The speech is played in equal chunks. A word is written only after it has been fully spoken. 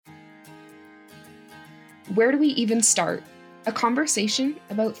Where do we even start? A conversation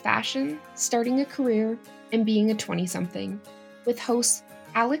about fashion, starting a career, and being a 20-something, with hosts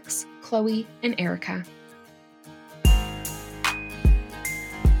Alex, Chloe, and Erica.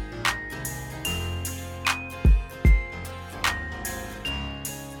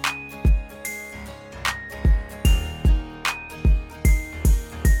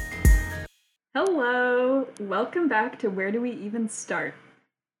 Hello! Welcome back to Where Do We Even Start?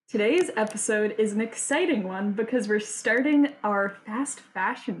 Today's episode is an exciting one because we're starting our fast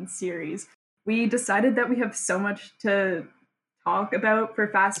fashion series. We decided that we have so much to talk about for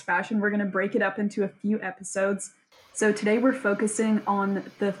fast fashion, we're going to break it up into a few episodes. So today we're focusing on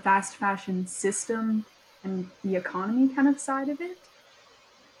the fast fashion system and the economy kind of side of it.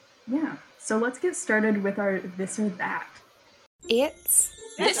 Yeah, so let's get started with our This or That. It's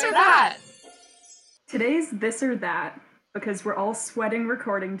This or That! Today's This or That, because we're all sweating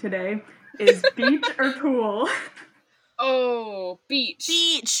recording today, is beach or pool? Oh, beach.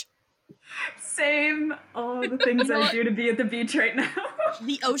 Beach! Same. All the things I do to be at the beach right now.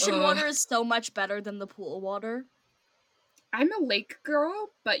 The ocean water is so much better than the pool water. I'm a lake girl,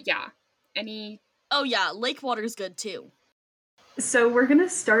 but yeah. Oh yeah, lake water is good too. So we're going to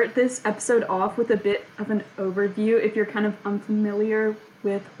start this episode off with a bit of an overview if you're kind of unfamiliar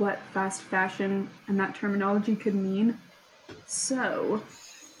with what fast fashion and that terminology could mean. So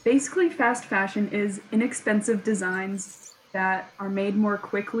basically fast fashion is inexpensive designs that are made more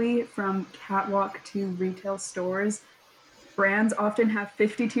quickly from catwalk to retail stores. Brands often have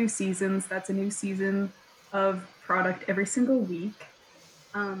 52 seasons. That's a new season of product every single week.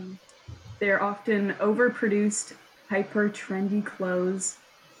 They're often overproduced, hyper trendy clothes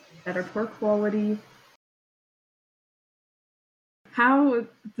that are poor quality. How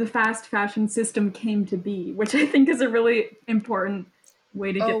the fast fashion system came to be, which I think is a really important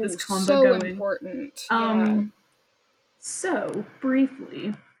way to get this convo going. Important. So,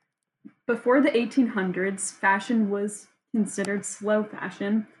 briefly, before the 1800s, fashion was considered slow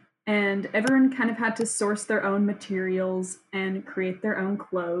fashion, and everyone kind of had to source their own materials and create their own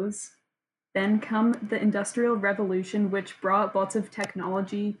clothes. Then come the Industrial Revolution, which brought lots of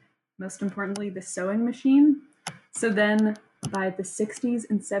technology, most importantly, the sewing machine. So then by the 60s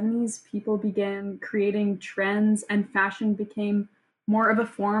and 70s, people began creating trends and fashion became more of a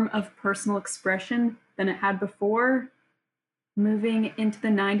form of personal expression than it had before. Moving into the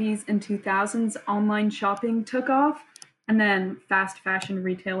 90s and 2000s, online shopping took off, and then fast fashion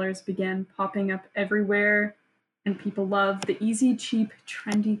retailers began popping up everywhere, and people love the easy, cheap,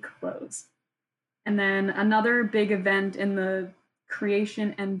 trendy clothes. And then another big event in the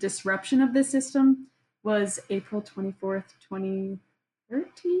creation and disruption of this system was April 24th,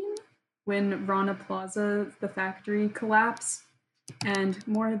 2013, when Rana Plaza, the factory, collapsed, and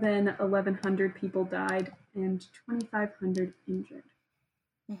more than 1,100 people died and 2,500 injured.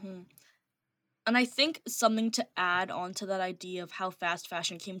 Mm-hmm. And I think something to add on to that idea of how fast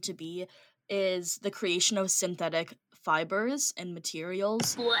fashion came to be is the creation of synthetic fibers and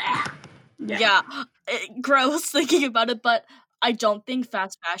materials. Blah. Yeah, gross thinking about it, but I don't think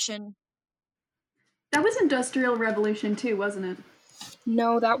fast fashion... That was Industrial Revolution too, wasn't it?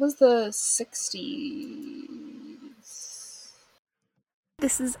 No, that was the 60s.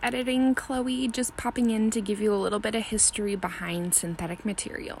 This is editing Chloe, just popping in to give you a little bit of history behind synthetic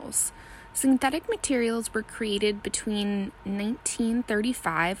materials. Synthetic materials were created between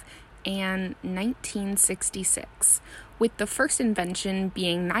 1935 and 1966, with the first invention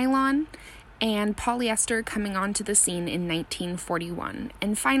being nylon and polyester coming onto the scene in 1941.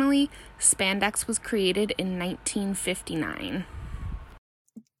 And finally, spandex was created in 1959.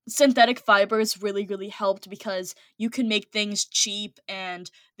 Synthetic fibers really, really helped because you could make things cheap and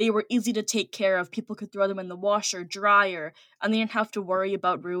they were easy to take care of. People could throw them in the washer, dryer, and they didn't have to worry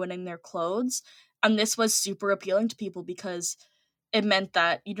about ruining their clothes. And this was super appealing to people because it meant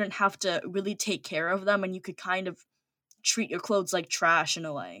that you didn't have to really take care of them and you could kind of treat your clothes like trash in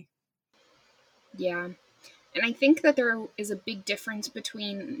a way. Yeah. And I think that there is a big difference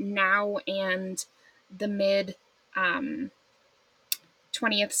between now and the mid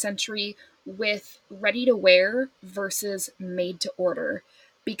 20th century with ready-to-wear versus made-to-order.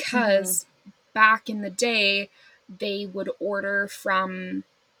 Because back in the day, they would order from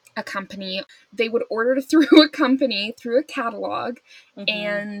a company. They would order through a company, through a catalog,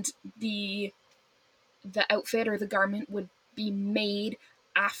 and the outfit or the garment would be made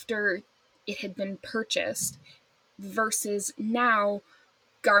after it had been purchased. Versus now,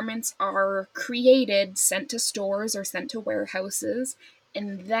 garments are created, sent to stores or sent to warehouses,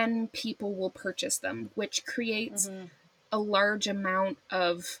 and then people will purchase them, which creates a large amount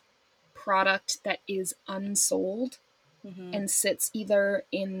of product that is unsold and sits either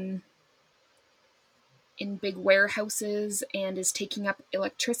in big warehouses and is taking up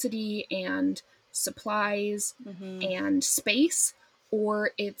electricity and supplies and space,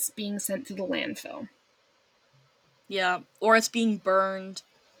 or it's being sent to the landfill. Yeah, or it's being burned.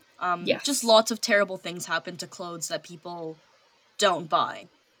 Yes. Just lots of terrible things happen to clothes that people don't buy.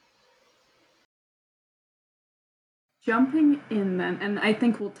 Jumping in then, and I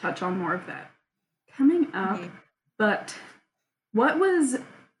think we'll touch on more of that coming up, but what was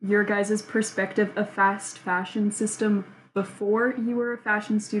your guys' perspective of fast fashion system before you were a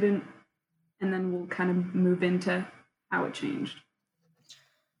fashion student? And then we'll kind of move into how it changed.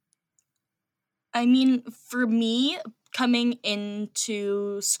 I mean, for me, coming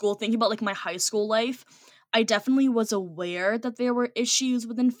into school, thinking about like my high school life, I definitely was aware that there were issues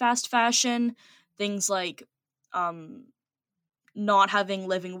within fast fashion, things like not having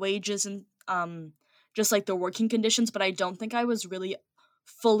living wages and just like the working conditions, but I don't think I was really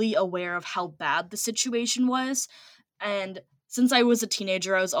fully aware of how bad the situation was. And since I was a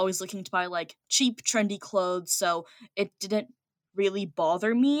teenager, I was always looking to buy like cheap, trendy clothes, so it didn't really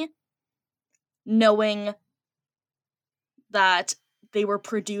bother me knowing that they were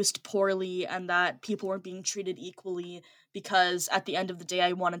produced poorly and that people weren't being treated equally, because at the end of the day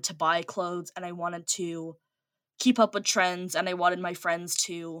I wanted to buy clothes and I wanted to keep up with trends and I wanted my friends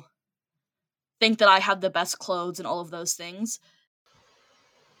to think that I had the best clothes and all of those things.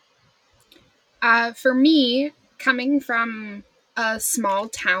 For me, coming from a small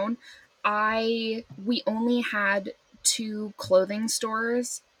town, we only had 2 clothing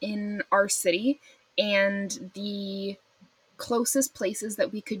stores in our city, and the closest places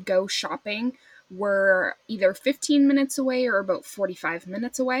that we could go shopping were either 15 minutes away or about 45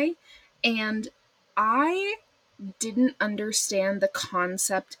 minutes away. And I didn't understand the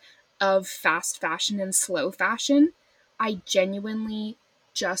concept of fast fashion and slow fashion. I genuinely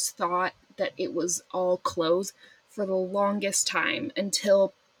just thought that it was all clothes for the longest time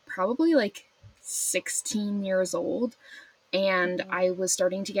until probably like 16 years old. And I was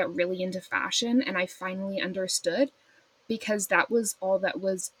starting to get really into fashion, and I finally understood, because that was all that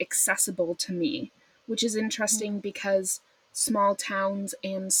was accessible to me, which is interesting because small towns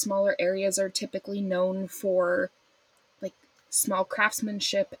and smaller areas are typically known for like small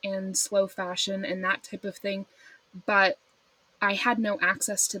craftsmanship and slow fashion and that type of thing. But I had no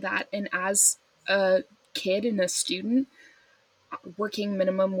access to that. And as a kid and a student working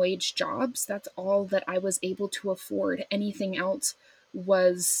minimum wage jobs, that's all that I was able to afford. Anything else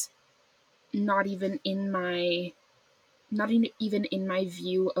was not even in my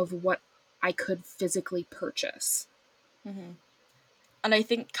view of what I could physically purchase. And I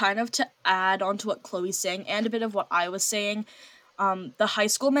think, kind of to add on to what Chloe's saying and a bit of what I was saying, the high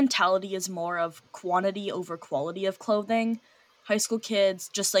school mentality is more of quantity over quality of clothing. High school kids,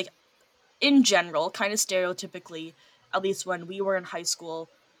 just like in general, kind of stereotypically, at least when we were in high school,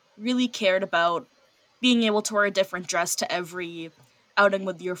 really cared about being able to wear a different dress to every outing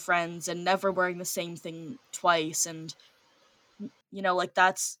with your friends and never wearing the same thing twice. And, like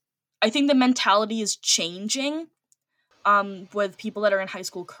that's, I think the mentality is changing with people that are in high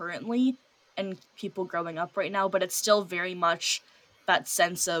school currently and people growing up right now, but it's still very much that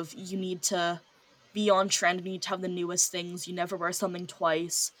sense of you need to be on trend, you need to have the newest things, you never wear something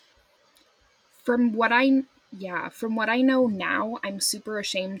twice. From what I know now, I'm super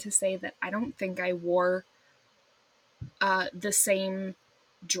ashamed to say that I don't think I wore the same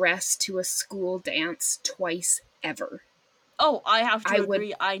dress to a school dance twice ever. Oh, I have to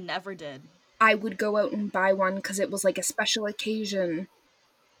agree, I never did. I would go out and buy one because it was like a special occasion.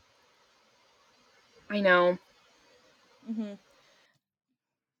 I know.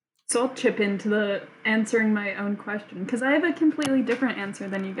 So I'll chip into the answering my own question, because I have a completely different answer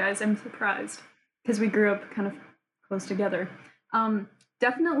than you guys. I'm surprised, because we grew up kind of close together.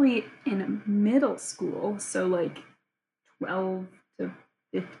 Definitely in middle school, so like 12 to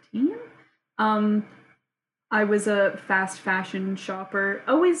 15. I was a fast fashion shopper,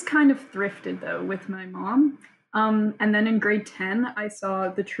 always kind of thrifted though with my mom. And then in grade 10, I saw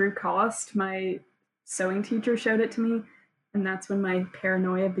The True Cost. My sewing teacher showed it to me, and that's when my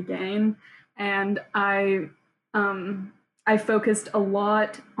paranoia began. And I focused a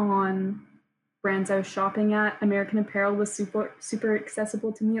lot on brands I was shopping at. American Apparel was super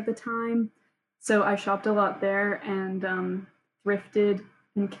accessible to me at the time, so I shopped a lot there and thrifted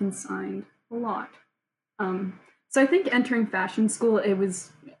and consigned a lot. So I think entering fashion school, it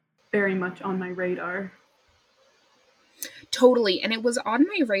was very much on my radar. Totally. And it was on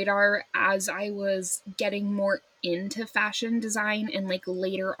my radar as I was getting more into fashion design and like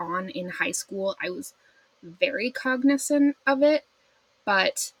later on in high school, I was very cognizant of it.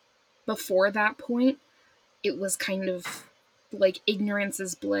 But before that point, it was kind of like ignorance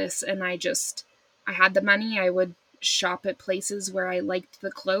is bliss. And I had the money. I would shop at places where I liked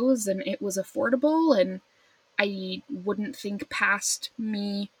the clothes and it was affordable. And I wouldn't think past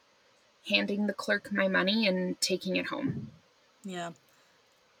me handing the clerk my money and taking it home. Yeah.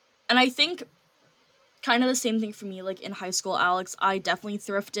 And I think kind of the same thing for me, like in high school, Alex, I definitely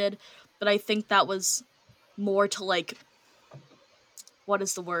thrifted, but I think that was more to like, what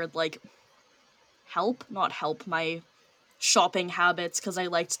is the word? Like, not help my shopping habits because I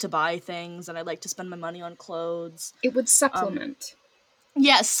liked to buy things and I liked to spend my money on clothes. It would supplement.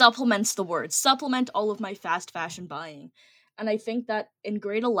 Yes, supplements the word. Supplement all of my fast fashion buying. And I think that in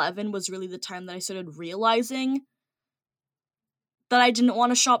grade 11 was really the time that I started realizing that I didn't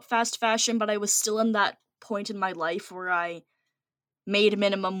want to shop fast fashion, but I was still in that point in my life where I made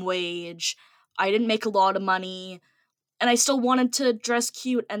minimum wage. I didn't make a lot of money, and I still wanted to dress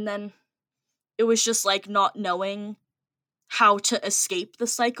cute, and then it was just like not knowing how to escape the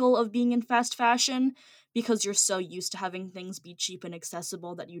cycle of being in fast fashion because you're so used to having things be cheap and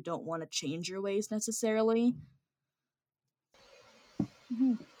accessible that you don't want to change your ways necessarily.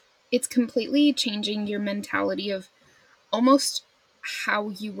 It's completely changing your mentality of almost how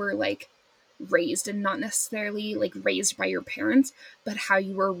you were like raised, and not necessarily like raised by your parents, but how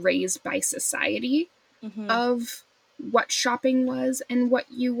you were raised by society of what shopping was and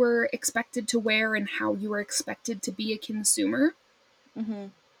what you were expected to wear and how you were expected to be a consumer.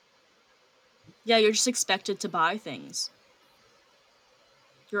 Yeah, you're just expected to buy things.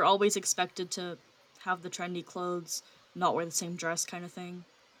 You're always expected to have the trendy clothes, not wear the same dress kind of thing.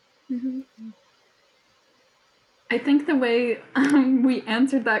 I think the way we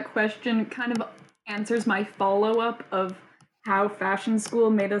answered that question kind of answers my follow-up of how fashion school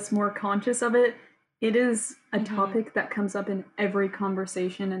made us more conscious of it. It is a topic that comes up in every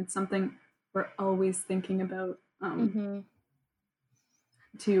conversation and something we're always thinking about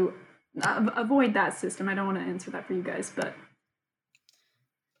to avoid that system. I don't want to answer that for you guys, but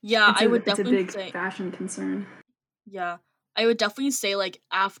yeah, it's a big fashion concern. Yeah, I would definitely say, like,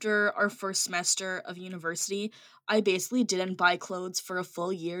 after our first semester of university, I basically didn't buy clothes for a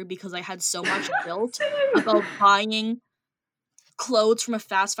full year because I had so much guilt about buying clothes from a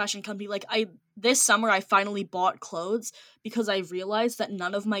fast fashion company. Like, this summer, I finally bought clothes because I realized that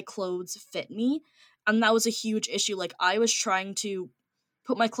none of my clothes fit me, and that was a huge issue. Like, I was trying to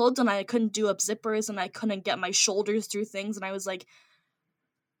put my clothes on, I couldn't do up zippers, and I couldn't get my shoulders through things, and I was like,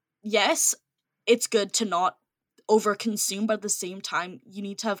 yes, it's good to not overconsume, but at the same time, you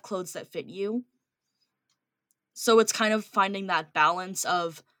need to have clothes that fit you. So it's kind of finding that balance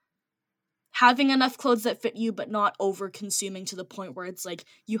of having enough clothes that fit you, but not over-consuming to the point where it's like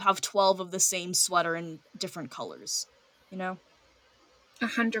you have 12 of the same sweater in different colors, you know?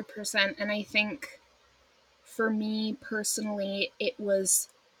 100%. And I think for me personally, it was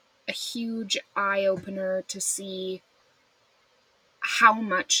a huge eye-opener to see how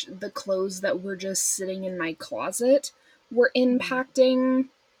much the clothes that were just sitting in my closet were impacting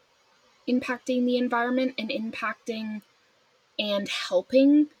the environment and impacting and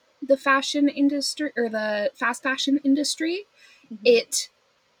helping the fashion industry or the fast fashion industry. It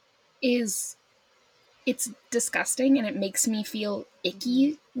is it's disgusting and it makes me feel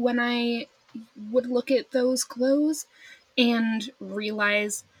icky when I would look at those clothes and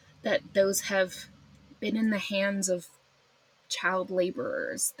realize that those have been in the hands of child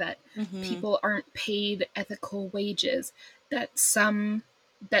laborers, that people aren't paid ethical wages, that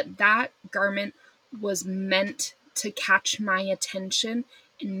that garment was meant to catch my attention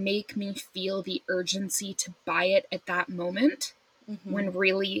and make me feel the urgency to buy it at that moment, when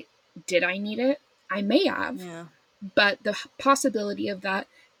really, did I need it? I may have. Yeah. But the possibility of that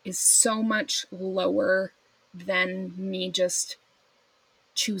is so much lower than me just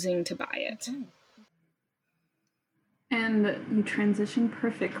choosing to buy it. And you transition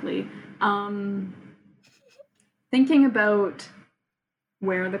perfectly. Thinking about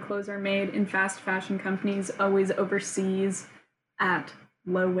where the clothes are made in fast fashion companies, always overseas at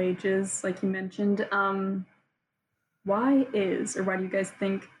low wages, like you mentioned. Why do you guys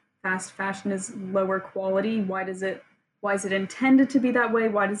think fast fashion is lower quality? Why is it intended to be that way?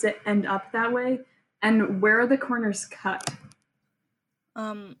 Why does it end up that way? And where are the corners cut?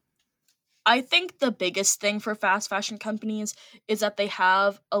 I think the biggest thing for fast fashion companies is that they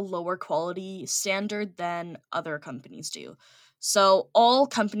have a lower quality standard than other companies do. So all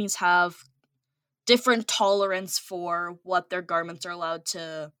companies have different tolerance for what their garments are allowed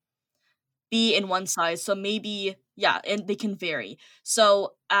to be in one size. So maybe, and they can vary.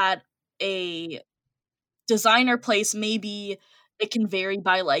 So at a designer place, maybe it can vary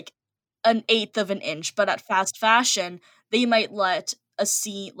by like an eighth of an inch, but at fast fashion, they might let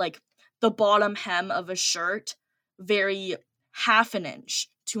the bottom hem of a shirt vary half an inch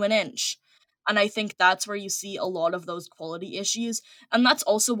to an inch. And I think that's where you see a lot of those quality issues. And that's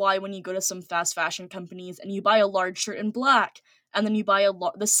also why when you go to some fast fashion companies and you buy a large shirt in black and then you buy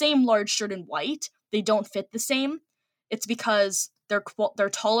the same large shirt in white, they don't fit the same. It's because their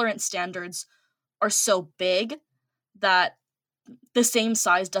tolerance standards are so big that the same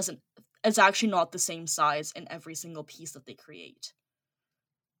size is actually not the same size in every single piece that they create.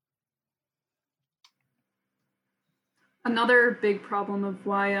 Another big problem of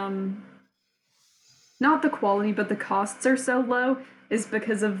why not the quality but the costs are so low is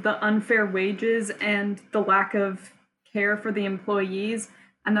because of the unfair wages and the lack of care for the employees.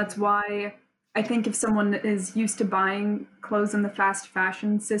 And that's why I think if someone is used to buying clothes in the fast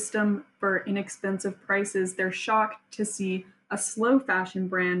fashion system for inexpensive prices, they're shocked to see a slow fashion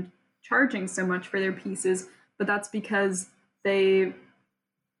brand charging so much for their pieces. But that's because they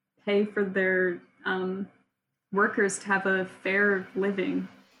pay for their workers to have a fair living.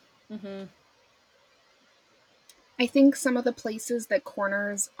 Mm-hmm. I think some of the places that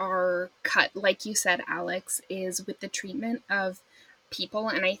corners are cut, like you said, Alex, is with the treatment of people.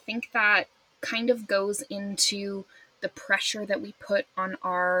 And I think that kind of goes into the pressure that we put on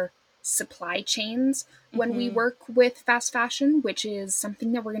our supply chains when we work with fast fashion, which is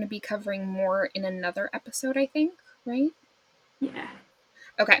something that we're going to be covering more in another episode, I think, right? Yeah.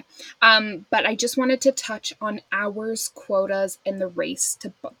 Okay. But I just wanted to touch on hours, quotas, and the race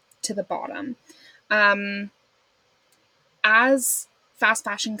to the bottom. As fast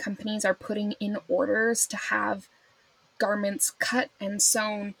fashion companies are putting in orders to have garments cut and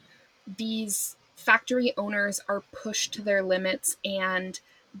sewn, these factory owners are pushed to their limits and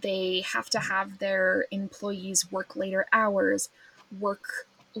they have to have their employees work later hours, work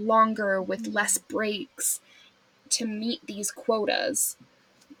longer with less breaks to meet these quotas.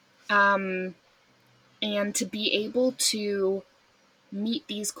 And to be able to meet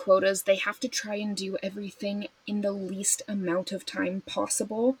these quotas, they have to try and do everything in the least amount of time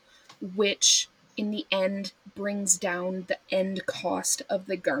possible, which in the end brings down the end cost of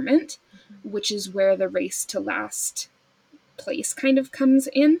the garment, which is where the race to last place kind of comes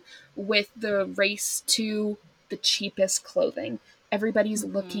in, with the race to the cheapest clothing. Everybody's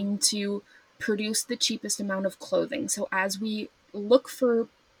looking to produce the cheapest amount of clothing. So as we look for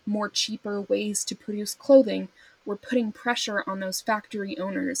more cheaper ways to produce clothing, we're putting pressure on those factory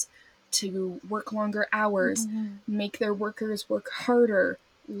owners to work longer hours, make their workers work harder,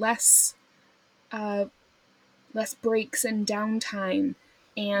 less breaks and downtime.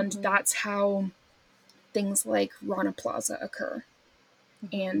 And that's how things like Rana Plaza occur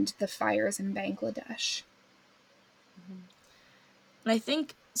and the fires in Bangladesh. And I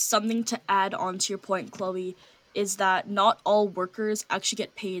think something to add on to your point, Chloe, is that not all workers actually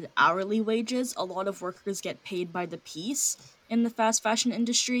get paid hourly wages. A lot of workers get paid by the piece in the fast fashion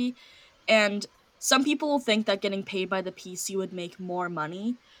industry. And some people will think that getting paid by the piece you would make more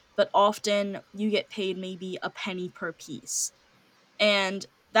money, but often you get paid maybe a penny per piece. And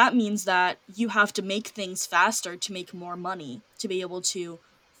that means that you have to make things faster to make more money, to be able to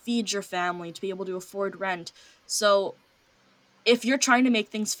feed your family, to be able to afford rent. So if you're trying to make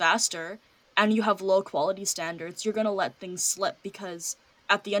things faster and you have low quality standards, you're going to let things slip because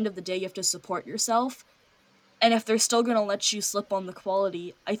at the end of the day, you have to support yourself. And if they're still going to let you slip on the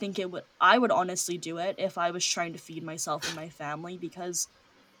quality, I would honestly do it if I was trying to feed myself and my family, because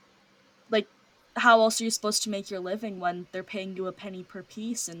like, how else are you supposed to make your living when they're paying you a penny per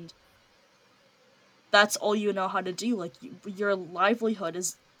piece and that's all you know how to do? Like, your livelihood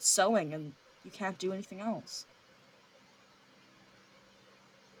is sewing and you can't do anything else.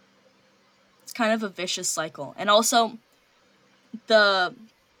 It's kind of a vicious cycle. And also, the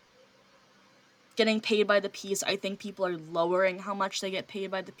getting paid by the piece, I think people are lowering how much they get paid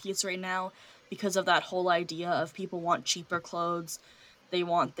by the piece right now because of that whole idea of people want cheaper clothes. They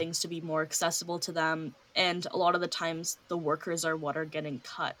want things to be more accessible to them. And a lot of the times, the workers are what are getting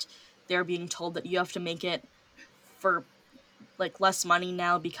cut. They're being told that you have to make it for like less money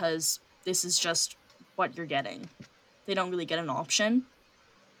now because this is just what you're getting. They don't really get an option.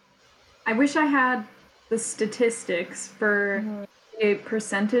 I wish I had the statistics for a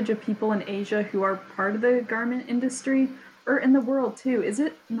percentage of people in Asia who are part of the garment industry, or in the world too. Is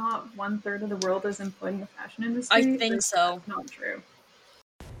it not 1/3 of the world is employed in the fashion industry? I think so. That's not true.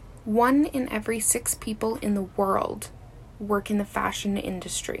 1 in every 6 people in the world work in the fashion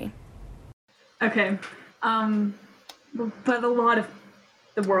industry. Okay. But a lot of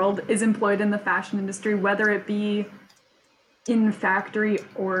the world is employed in the fashion industry, whether it be in factory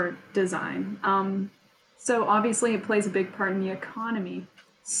or design. So obviously it plays a big part in the economy.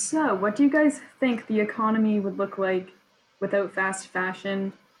 So what do you guys think the economy would look like without fast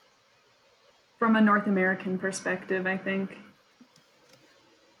fashion from a North American perspective, I think?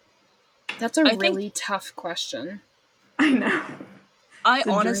 That's a I really think tough question. I know. I It's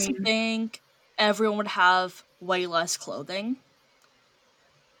a honestly dream. think everyone would have way less clothing.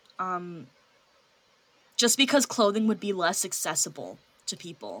 Just because clothing would be less accessible to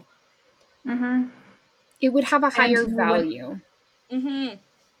people. Mm-hmm. It would have a And higher you value.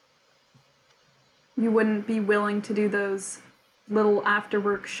 wouldn't be willing to do those little after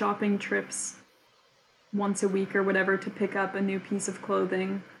work shopping trips once a week or whatever to pick up a new piece of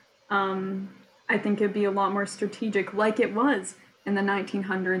clothing. I think it'd be a lot more strategic, like it was in the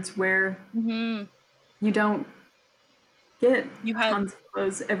 1900s, where you don't get You had tons of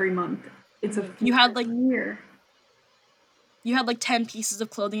clothes every month. It's a few You had, times a year. you had like 10 pieces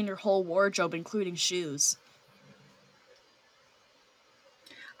of clothing in your whole wardrobe, including shoes.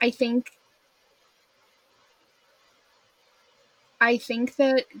 I think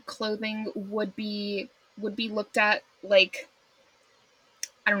that clothing would be looked at like,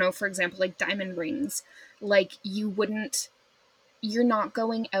 I don't know, for example, like diamond rings. Like you're not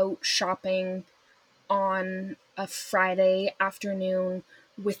going out shopping on a Friday afternoon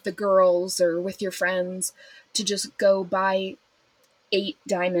with the girls or with your friends to just go buy 8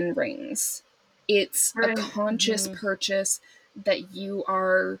 diamond rings. It's a Right. conscious purchase that you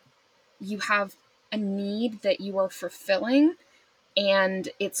have a need that you are fulfilling, and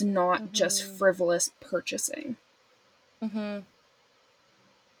it's not just frivolous purchasing. I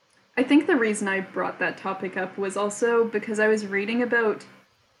think the reason I brought that topic up was also because I was reading about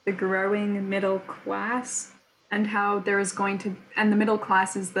the growing middle class and how there is going to, and the middle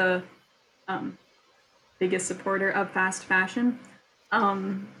class is the biggest supporter of fast fashion,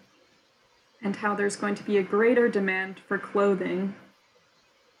 and how there's going to be a greater demand for clothing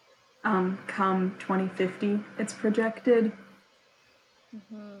come 2050, it's projected.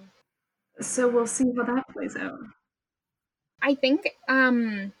 So we'll see how that plays out. I think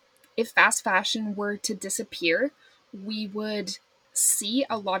if fast fashion were to disappear, we would see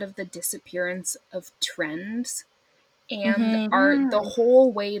a lot of the disappearance of trends and the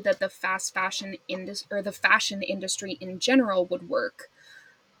whole way that the fast fashion industry, or the fashion industry in general, would work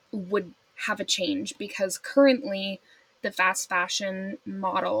would have a change, because currently the fast fashion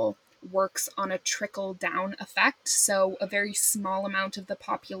model works on a trickle down effect. So a very small amount of the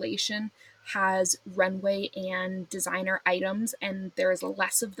population has runway and designer items, and there's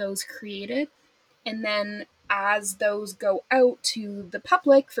less of those created. And then as those go out to the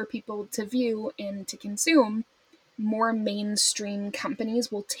public for people to view and to consume, more mainstream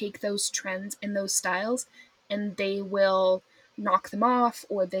companies will take those trends and those styles, and they will knock them off,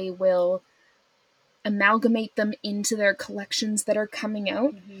 or they will amalgamate them into their collections that are coming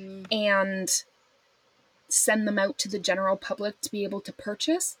out and send them out to the general public to be able to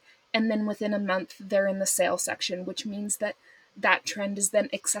purchase. And then within a month, they're in the sale section, which means that that trend is then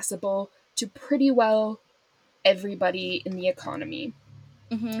accessible to pretty well everybody in the economy.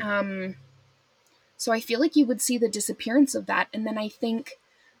 So I feel like you would see the disappearance of that, and then I think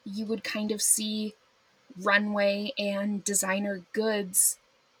you would kind of see runway and designer goods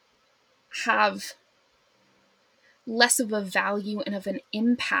have less of a value and of an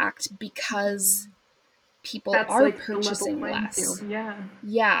impact, because people That's are like the level purchasing playing less. field. Yeah.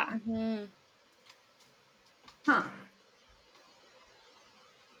 Yeah. Huh.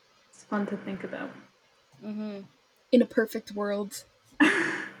 It's fun to think about. In a perfect world.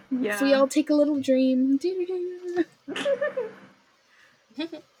 Yeah. If we all take a little dream.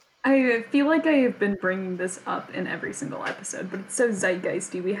 I feel like I have been bringing this up in every single episode, but it's so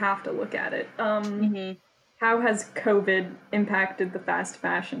zeitgeisty, we have to look at it. How has COVID impacted the fast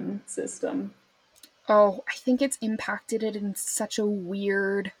fashion system? Oh, I think it's impacted it in such a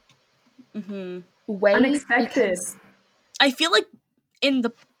weird way. Unexpected. I feel like in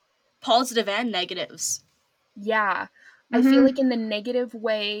the positive and negatives. Yeah. I feel like in the negative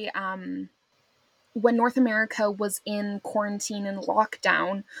way, when North America was in quarantine and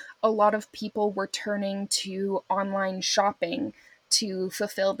lockdown, a lot of people were turning to online shopping to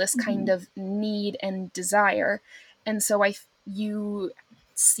fulfill this kind of need and desire. And so you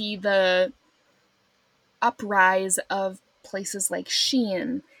see the uprise of places like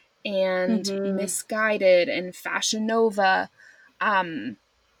Shein and Missguided and Fashion Nova.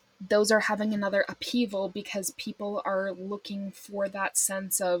 Those are having another upheaval because people are looking for that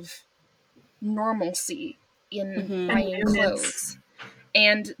sense of normalcy in Mhm. buying And newness. clothes.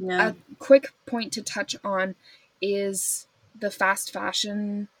 And Yeah. a quick point to touch on is the fast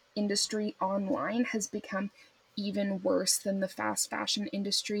fashion industry online has become even worse than the fast fashion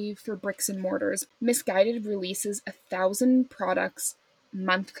industry for bricks and mortars. Missguided releases 1,000 products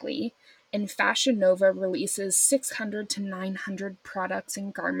monthly, and Fashion Nova releases 600 to 900 products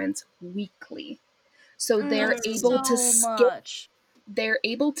and garments weekly. So they're That's able to so skip much.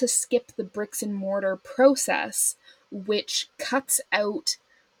 the bricks and mortar process, which cuts out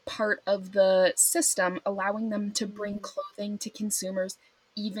part of the system, allowing them to bring clothing to consumers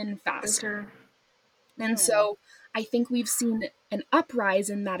even For faster. sure. And so I think we've seen an uprise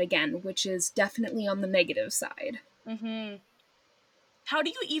in that again, which is definitely on the negative side. Mm-hmm. How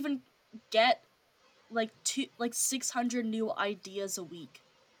do you even get like 600 new ideas a week?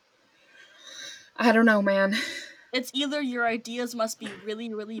 I don't know, man. It's either your ideas must be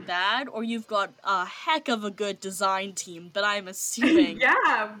really, really bad, or you've got a heck of a good design team that I'm assuming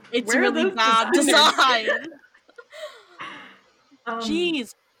Yeah. it's where are really those bad designers? design. Um,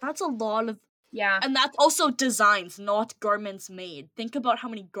 Jeez, that's a lot of. Yeah. And that's also designs, not garments made. Think about how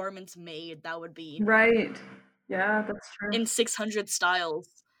many garments made that would be right. Yeah, that's true. in 600 styles.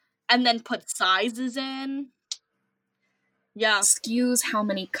 And then put sizes in. Yeah. SKUs, how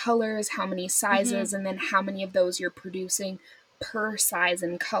many colors, how many sizes, and then how many of those you're producing per size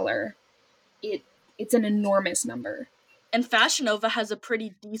and color. It's an enormous number. And Fashion Nova has a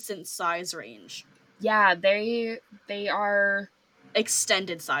pretty decent size range. Yeah, they are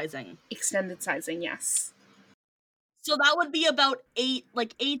Extended sizing. extended sizing, yes. So that would be about eight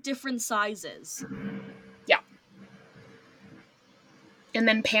different sizes. Yeah. And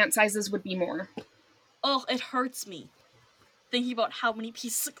then pant sizes would be more. Oh, it hurts me thinking about how many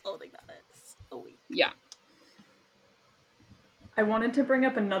pieces of clothing that is a week. Yeah. I wanted to bring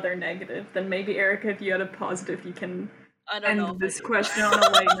up another negative. Then maybe Erica, if you had a positive, you can I don't know end if this I do. question on a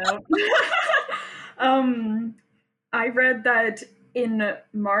light note. I read that in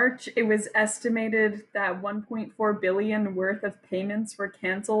March, it was estimated that 1.4 billion worth of payments were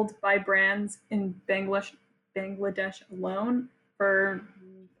canceled by brands in Bangladesh alone for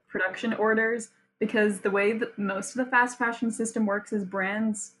production orders, because the way that most of the fast fashion system works is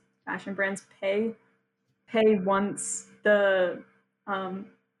fashion brands pay once the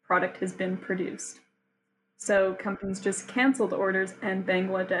product has been produced. So companies just canceled orders, and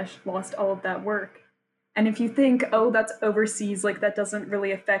Bangladesh lost all of that work. And if you think, oh, that's overseas, like that doesn't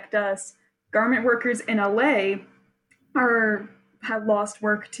really affect us, garment workers in LA have lost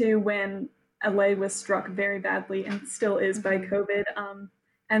work too when LA was struck very badly and still is by COVID.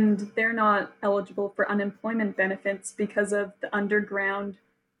 And they're not eligible for unemployment benefits because of the underground,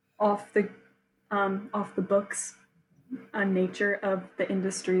 off the books nature of the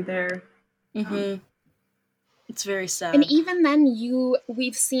industry there. It's very sad. And even then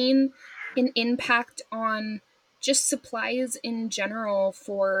we've seen an impact on just supplies in general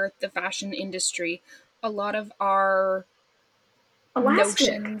for the fashion industry. A lot of our Elastic.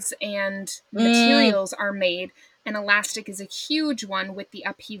 notions and materials are made, and elastic is a huge one with the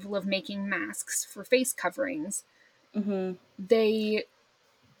upheaval of making masks for face coverings.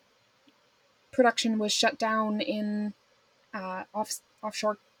 Production was shut down in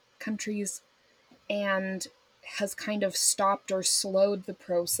offshore countries and has kind of stopped or slowed the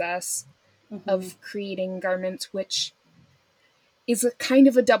process of creating garments, which is a kind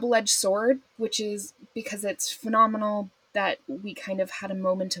of a double-edged sword, which is because it's phenomenal that we kind of had a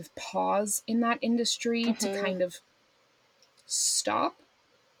moment of pause in that industry to kind of stop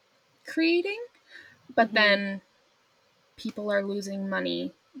creating, but then people are losing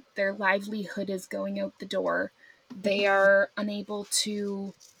money, their livelihood is going out the door, they are unable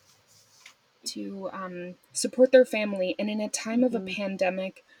to support their family, and in a time of a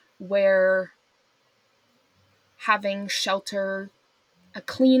pandemic where having shelter, a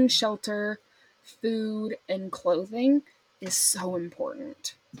clean shelter, food, and clothing is so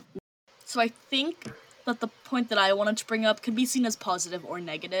important. So I think that the point that I wanted to bring up could be seen as positive or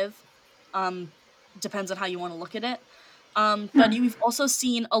negative. Depends on how you want to look at it. But we've also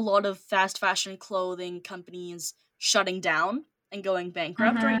seen a lot of fast fashion clothing companies shutting down and going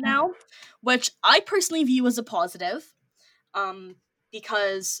bankrupt right now, which I personally view as a positive,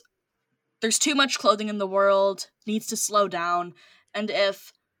 because there's too much clothing in the world, needs to slow down, and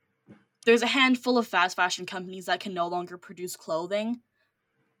if there's a handful of fast fashion companies that can no longer produce clothing,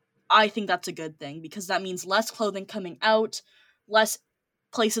 I think that's a good thing, because that means less clothing coming out, less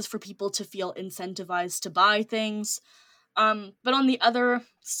places for people to feel incentivized to buy things. But on the other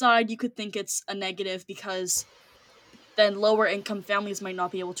side, you could think it's a negative because then lower income families might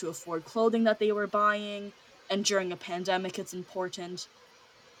not be able to afford clothing that they were buying, and during a pandemic it's important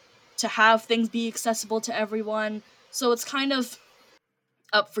to have things be accessible to everyone. So it's kind of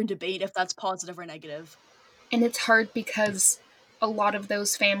up for debate if that's positive or negative. And it's hard because a lot of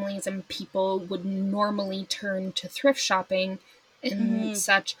those families and people would normally turn to thrift shopping and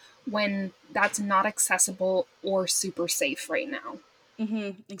such when that's not accessible or super safe right now.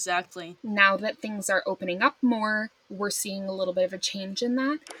 Exactly. Now that things are opening up more, we're seeing a little bit of a change in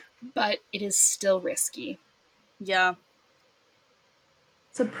that, but it is still risky. Yeah.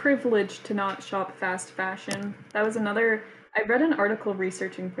 It's a privilege to not shop fast fashion. That was another. I read an article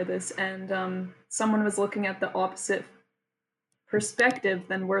researching for this, and someone was looking at the opposite perspective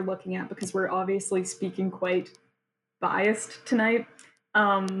than we're looking at because we're obviously speaking quite biased tonight.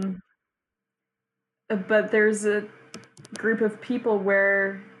 But there's a group of people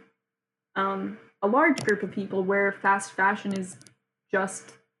where, a large group of people where fast fashion is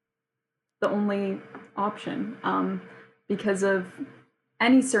just the only option because of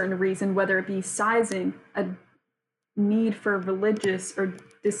any certain reason, whether it be sizing, a need for religious or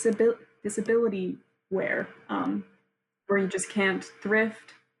disability wear, where you just can't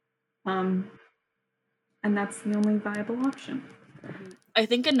thrift, and that's the only viable option. I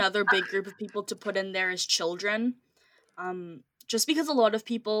think another big group of people to put in there is children. Just because a lot of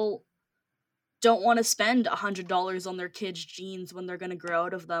people don't want to spend $100 on their kids' jeans when they're going to grow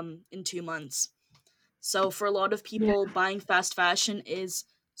out of them in 2 months. So for a lot of people, buying fast fashion is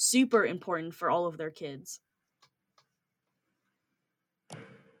super important for all of their kids.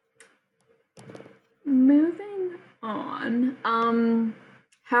 Moving on,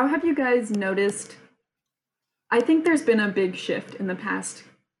 how have you guys noticed? I think there's been a big shift in the past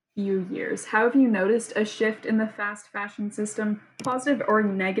few years. How have you noticed a shift in the fast fashion system, positive or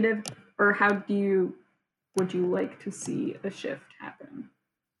negative, or would you like to see a shift happen?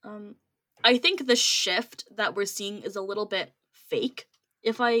 I think the shift that we're seeing is a little bit fake,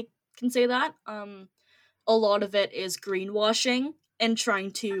 if I can say that. A lot of it is greenwashing and trying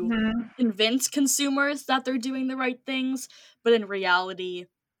to convince consumers that they're doing the right things, but in reality,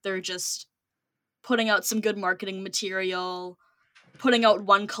 they're just putting out some good marketing material, putting out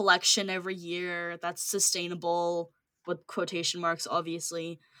one collection every year that's sustainable, with quotation marks,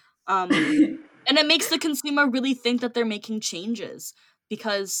 obviously. And it makes the consumer really think that they're making changes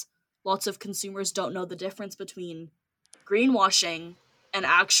because lots of consumers don't know the difference between greenwashing and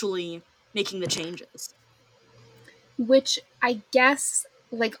actually making the changes. Which I guess,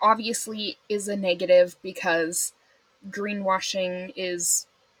 like, obviously is a negative because greenwashing is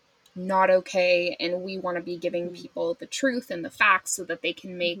not okay and we want to be giving people the truth and the facts so that they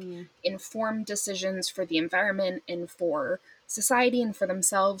can make informed decisions for the environment and for society and for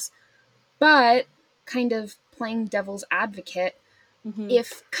themselves. But kind of playing devil's advocate,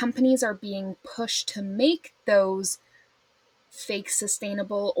 if companies are being pushed to make those fake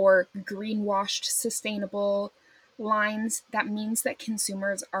sustainable or greenwashed sustainable lines, that means that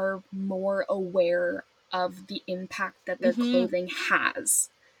consumers are more aware of the impact that their clothing has.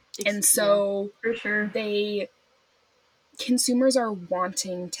 And so for sure, consumers are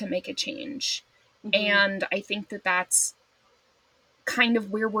wanting to make a change. And I think that that's kind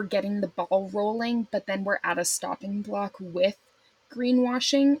of where we're getting the ball rolling, but then we're at a stopping block with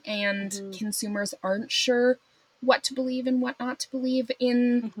greenwashing, and consumers aren't sure what to believe and what not to believe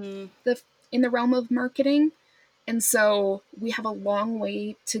in the realm of marketing. And so we have a long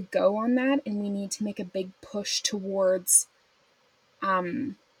way to go on that, and we need to make a big push towards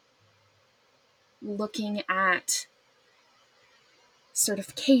looking at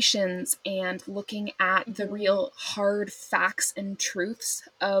certifications and looking at the real hard facts and truths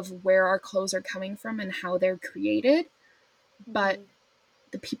of where our clothes are coming from and how they're created. But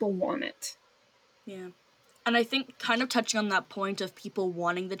the people want it. Yeah. And I think, kind of touching on that point of people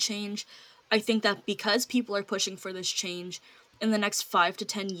wanting the change, I think that because people are pushing for this change, in the next 5 to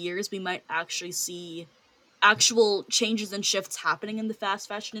 10 years, we might actually see actual changes and shifts happening in the fast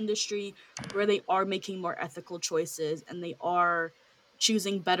fashion industry where they are making more ethical choices and they are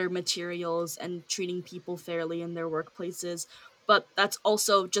choosing better materials and treating people fairly in their workplaces. But that's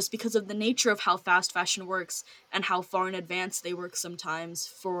also just because of the nature of how fast fashion works and how far in advance they work sometimes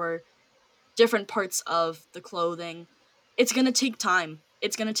for different parts of the clothing. It's going to take time.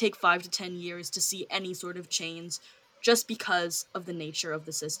 It's going to take 5 to 10 years to see any sort of change just because of the nature of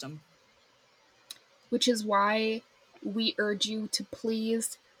the system. Which is why we urge you to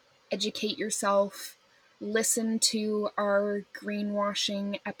please educate yourself, listen to our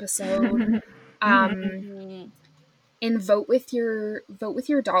greenwashing episode, And vote with your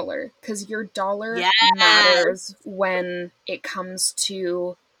dollar, because your dollar Yes. matters when it comes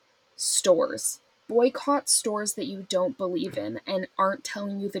to stores. Boycott stores that you don't believe in and aren't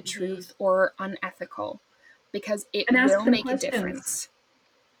telling you the truth or are unethical, because it And ask will them make questions. a difference.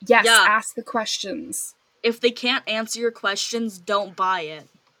 Yes, Yeah. ask the questions. If they can't answer your questions, don't buy it.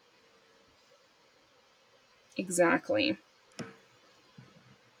 Exactly.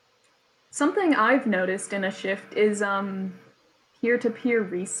 Something I've noticed in a shift is peer-to-peer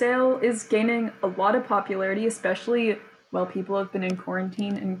resale is gaining a lot of popularity, especially while people have been in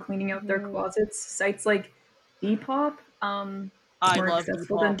quarantine and cleaning out their closets. Sites like Depop I more love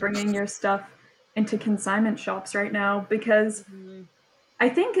accessible than Depop. bringing your stuff into consignment shops right now, because I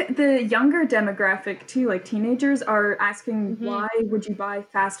think the younger demographic too, like teenagers, are asking why would you buy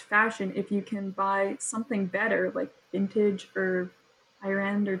fast fashion if you can buy something better, like vintage or higher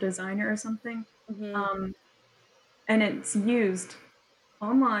end or designer or something. And it's used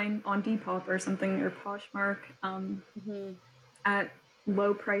online on Depop or something, or Poshmark, at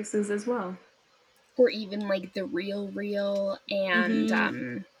low prices as well. Or even like the Real and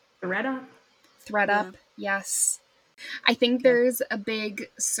ThredUp. ThredUp. Yes. I think there's a big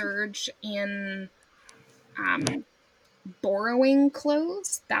surge in borrowing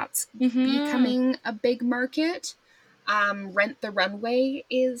clothes. That's becoming a big market. Rent the Runway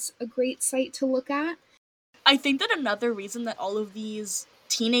is a great site to look at. I think that another reason that all of these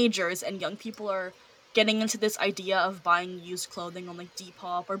teenagers and young people are getting into this idea of buying used clothing on like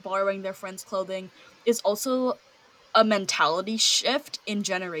Depop or borrowing their friends' clothing is also a mentality shift in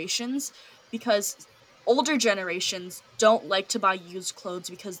generations, because older generations don't like to buy used clothes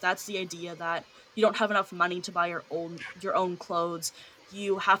because that's the idea that you don't have enough money to buy your own clothes.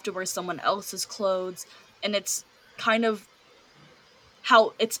 You have to wear someone else's clothes, and it's kind of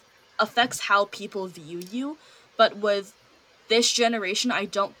how it affects how people view you. But with this generation, I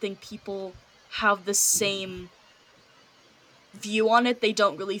don't think people have the same view on it. They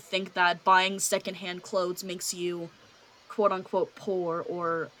don't really think that buying secondhand clothes makes you quote unquote poor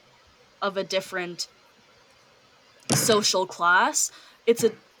or of a different social class. It's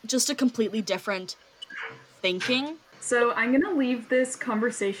just a completely different thinking. So I'm going to leave this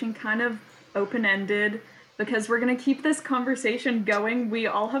conversation kind of open-ended, because we're going to keep this conversation going. We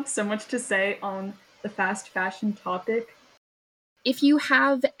all have so much to say on the fast fashion topic. If you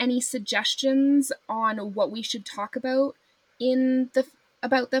have any suggestions on what we should talk about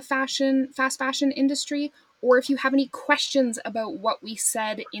about the fast fashion industry, or if you have any questions about what we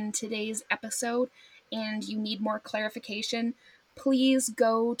said in today's episode and you need more clarification, please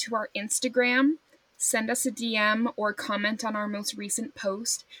go to our Instagram, send us a DM, or comment on our most recent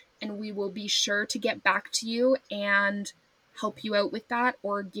post, and we will be sure to get back to you and help you out with that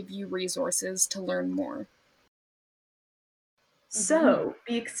or give you resources to learn more. So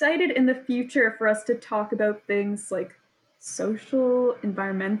be excited in the future for us to talk about things like social,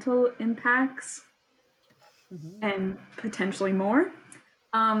 environmental impacts, and potentially more.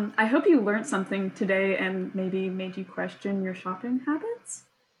 I hope you learned something today and maybe made you question your shopping habits.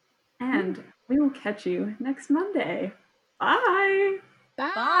 And we will catch you next Monday. Bye!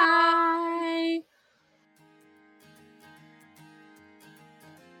 Bye!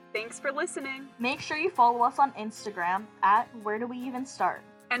 Thanks for listening, Make sure you follow us on Instagram at Where Do We Even Start?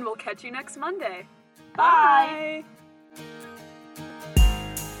 and we'll catch you next Monday. Bye. Bye.